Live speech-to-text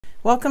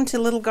Welcome to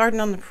Little Garden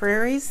on the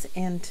Prairies.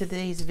 In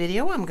today's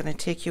video I'm going to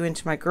take you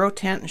into my grow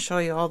tent and show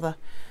you all the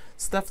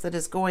stuff that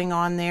is going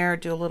on there,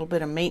 do a little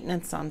bit of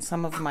maintenance on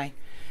some of my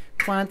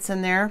plants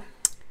in there.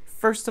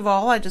 First of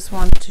all, I just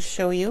wanted to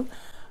show you,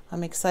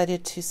 I'm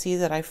excited to see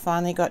that I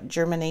finally got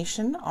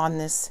germination on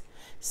this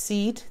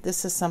seed.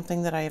 This is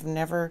something that I have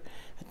never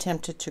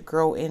attempted to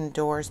grow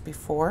indoors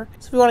before.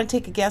 So if you want to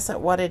take a guess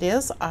at what it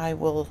is, I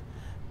will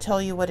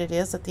tell you what it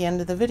is at the end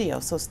of the video,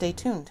 so stay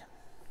tuned.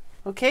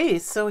 Okay,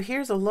 so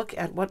here's a look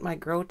at what my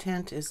grow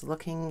tent is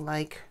looking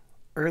like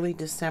early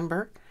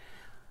December.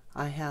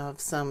 I have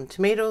some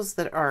tomatoes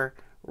that are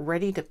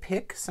ready to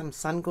pick, some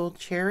sun gold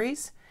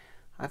cherries.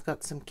 I've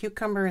got some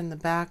cucumber in the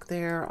back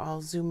there.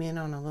 I'll zoom in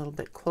on a little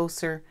bit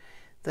closer.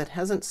 That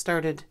hasn't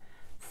started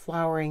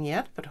flowering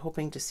yet, but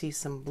hoping to see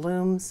some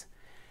blooms.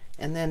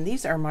 And then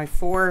these are my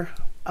 4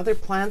 other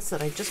plants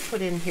that I just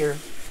put in here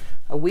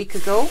a week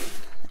ago.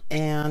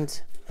 And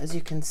as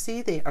you can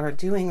see, they are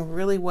doing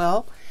really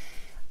well.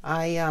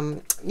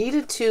 I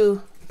needed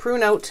to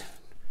prune out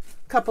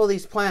a couple of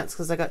these plants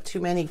because I got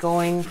too many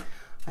going.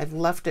 I've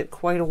left it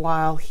quite a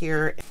while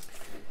here.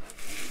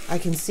 I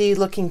can see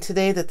looking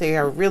today that they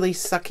are really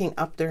sucking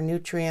up their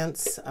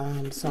nutrients.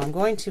 So I'm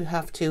going to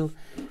have to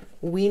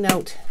wean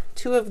out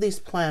 2 of these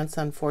plants,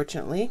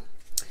 unfortunately.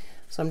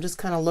 So I'm just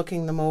kind of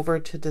looking them over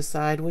to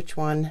decide which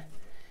one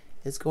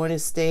is going to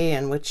stay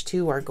and which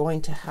 2 are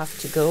going to have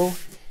to go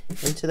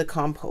into the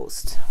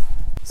compost.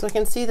 So I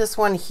can see this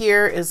one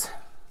here is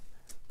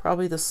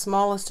probably the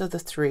smallest of the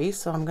 3,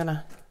 so I'm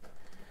gonna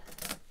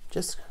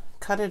just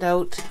cut it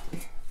out,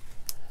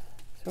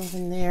 throw it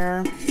in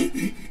there.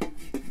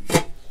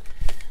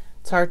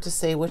 It's hard to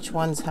say which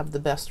ones have the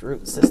best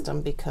root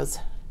system because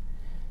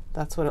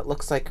that's what it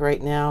looks like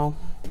right now.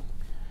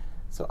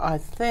 So I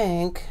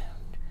think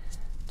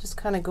just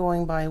kind of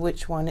going by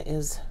which one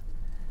is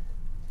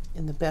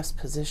in the best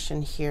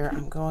position here,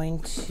 I'm going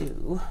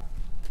to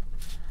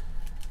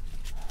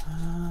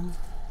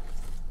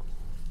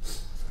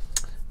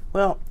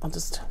well, I'll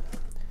just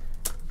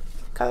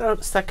cut out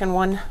the second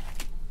one.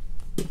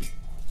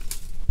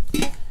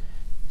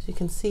 As you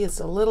can see,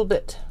 it's a little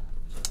bit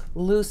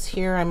loose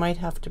here. I might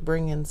have to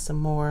bring in some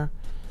more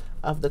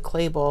of the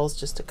clay balls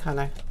just to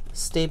kind of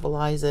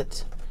stabilize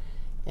it,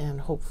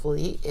 and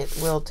hopefully it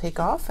will take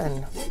off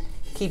and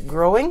keep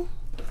growing.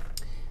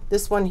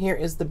 This one here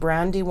is the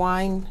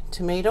Brandywine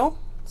tomato,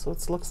 so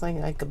it looks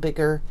like a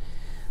bigger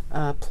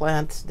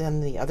plant than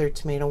the other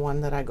tomato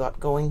one that I got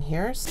going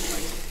here.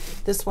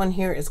 This one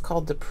here is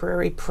called the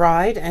Prairie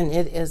Pride, and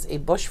it is a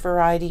bush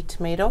variety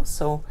tomato,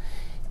 so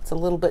it's a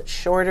little bit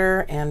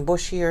shorter and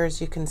bushier,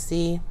 as you can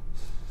see.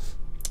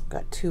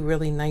 Got 2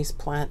 really nice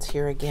plants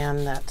here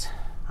again that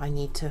I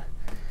need to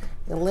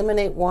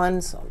eliminate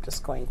one, so I'm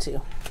just going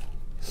to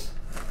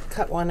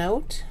cut one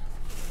out,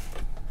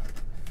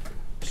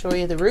 show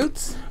you the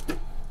roots.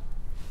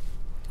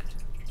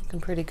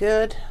 Looking pretty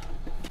good.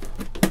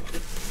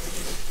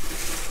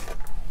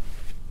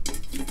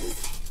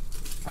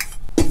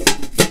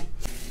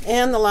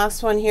 And the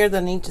last one here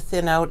that I need to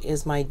thin out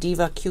is my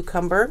Diva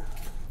cucumber.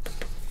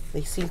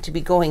 They seem to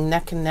be going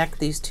neck and neck,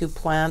 these 2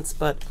 plants,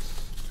 but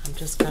I'm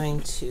just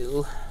going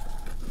to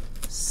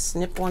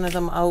snip one of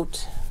them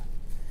out,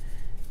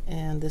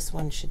 and this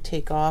one should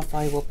take off.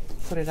 I will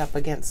put it up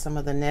against some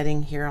of the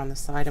netting here on the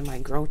side of my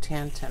grow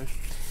tent and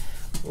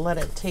let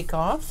it take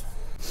off.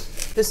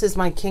 This is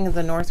my King of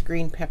the North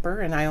green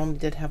pepper, and I only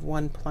did have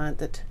 1 plant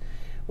that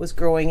was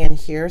growing in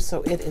here,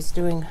 so it is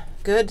doing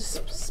good,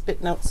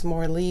 spitting out some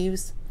more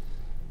leaves.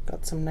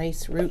 Got some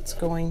nice roots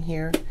going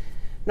here.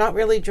 Not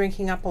really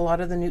drinking up a lot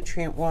of the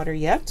nutrient water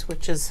yet,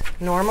 which is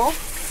normal.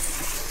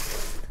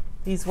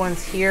 These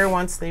ones here,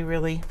 once they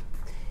really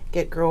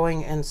get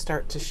growing and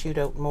start to shoot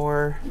out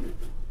more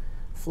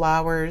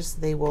flowers,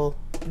 they will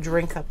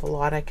drink up a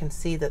lot. I can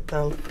see that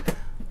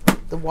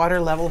the water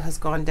level has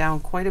gone down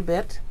quite a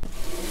bit.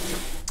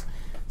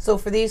 So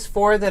for these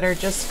 4 that are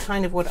just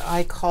kind of what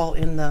I call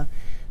in the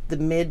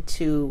mid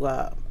to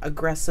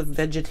aggressive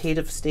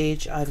vegetative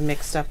stage, I've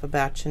mixed up a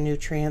batch of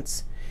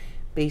nutrients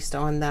based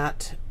on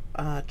that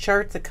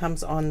chart that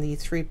comes on the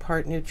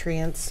 3-part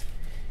nutrients,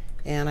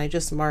 and I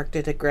just marked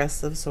it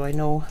aggressive so I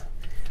know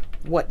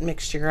what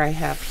mixture I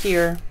have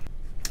here.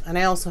 And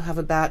I also have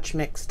a batch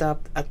mixed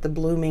up at the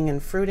blooming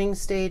and fruiting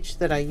stage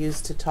that I use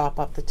to top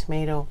up the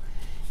tomato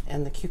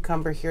and the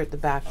cucumber here at the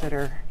back that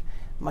are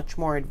much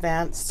more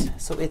advanced,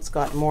 so it's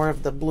got more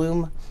of the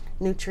bloom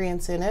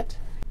nutrients in it.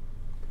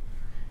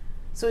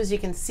 So as you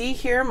can see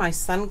here, my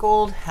Sun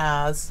Gold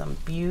has some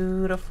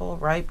beautiful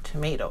ripe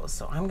tomatoes.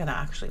 So I'm going to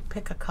actually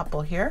pick a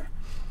couple here.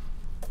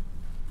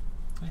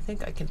 I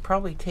think I can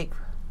probably take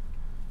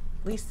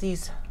at least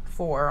these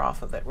 4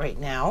 off of it right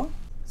now.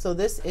 So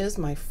this is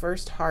my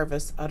first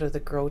harvest out of the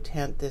grow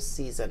tent this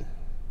season.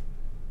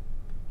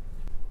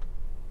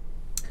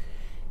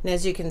 And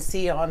as you can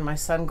see on my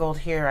Sun Gold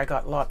here, I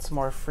got lots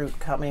more fruit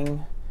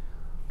coming,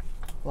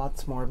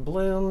 lots more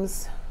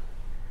blooms.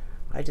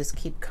 I just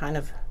keep kind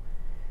of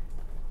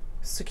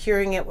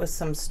securing it with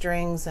some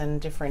strings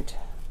and different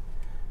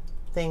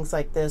things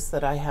like this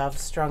that I have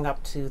strung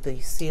up to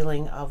the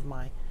ceiling of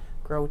my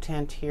grow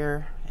tent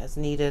here as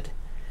needed,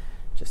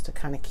 just to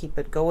kind of keep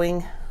it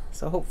going.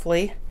 So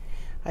hopefully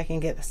I can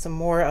get some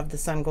more of the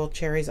sun gold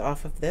cherries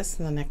off of this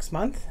in the next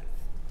month.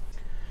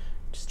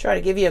 Just try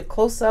to give you a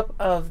close-up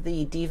of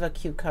the Diva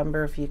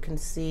cucumber. If you can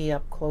see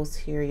up close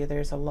here,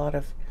 there's a lot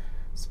of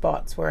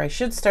spots where I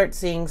should start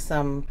seeing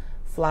some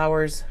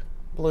flowers,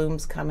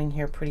 blooms coming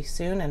here pretty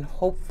soon, and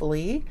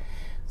hopefully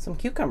some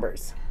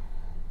cucumbers.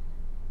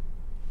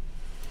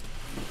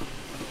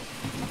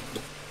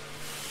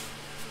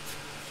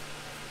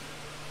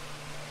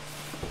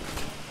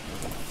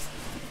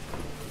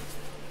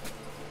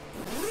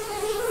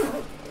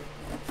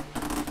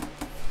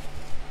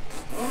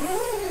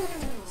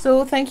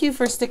 So thank you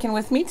for sticking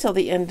with me till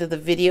the end of the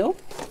video.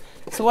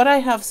 So what I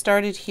have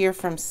started here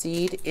from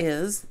seed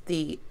is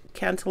the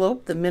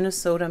cantaloupe, the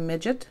Minnesota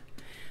midget.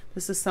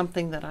 This is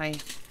something that I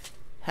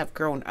have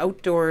grown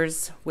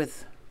outdoors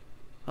with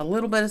a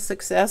little bit of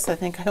success. I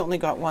think I only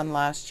got one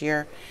last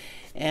year,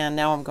 and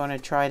now I'm going to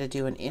try to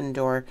do an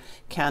indoor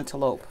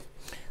cantaloupe.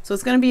 So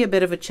it's going to be a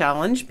bit of a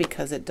challenge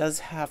because it does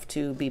have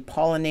to be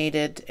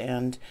pollinated,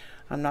 and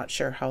I'm not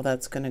sure how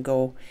that's going to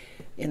go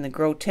in the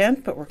grow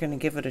tent, but we're going to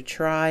give it a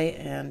try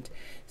and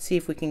see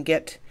if we can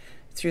get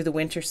through the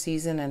winter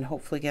season and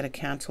hopefully get a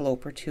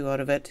cantaloupe or two out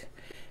of it.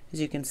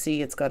 As you can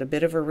see, it's got a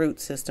bit of a root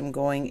system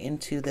going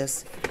into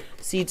this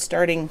seed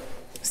starting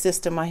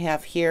system I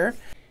have here.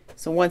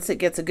 So once it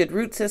gets a good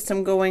root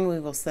system going, we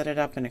will set it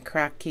up in a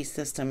crack key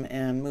system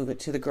and move it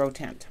to the grow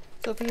tent.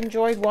 So if you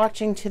enjoyed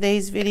watching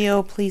today's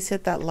video, please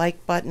hit that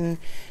like button.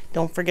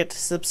 Don't forget to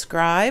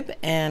subscribe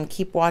and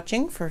keep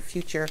watching for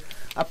future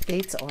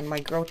updates on my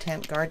grow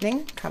tent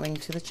gardening coming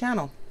to the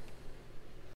channel.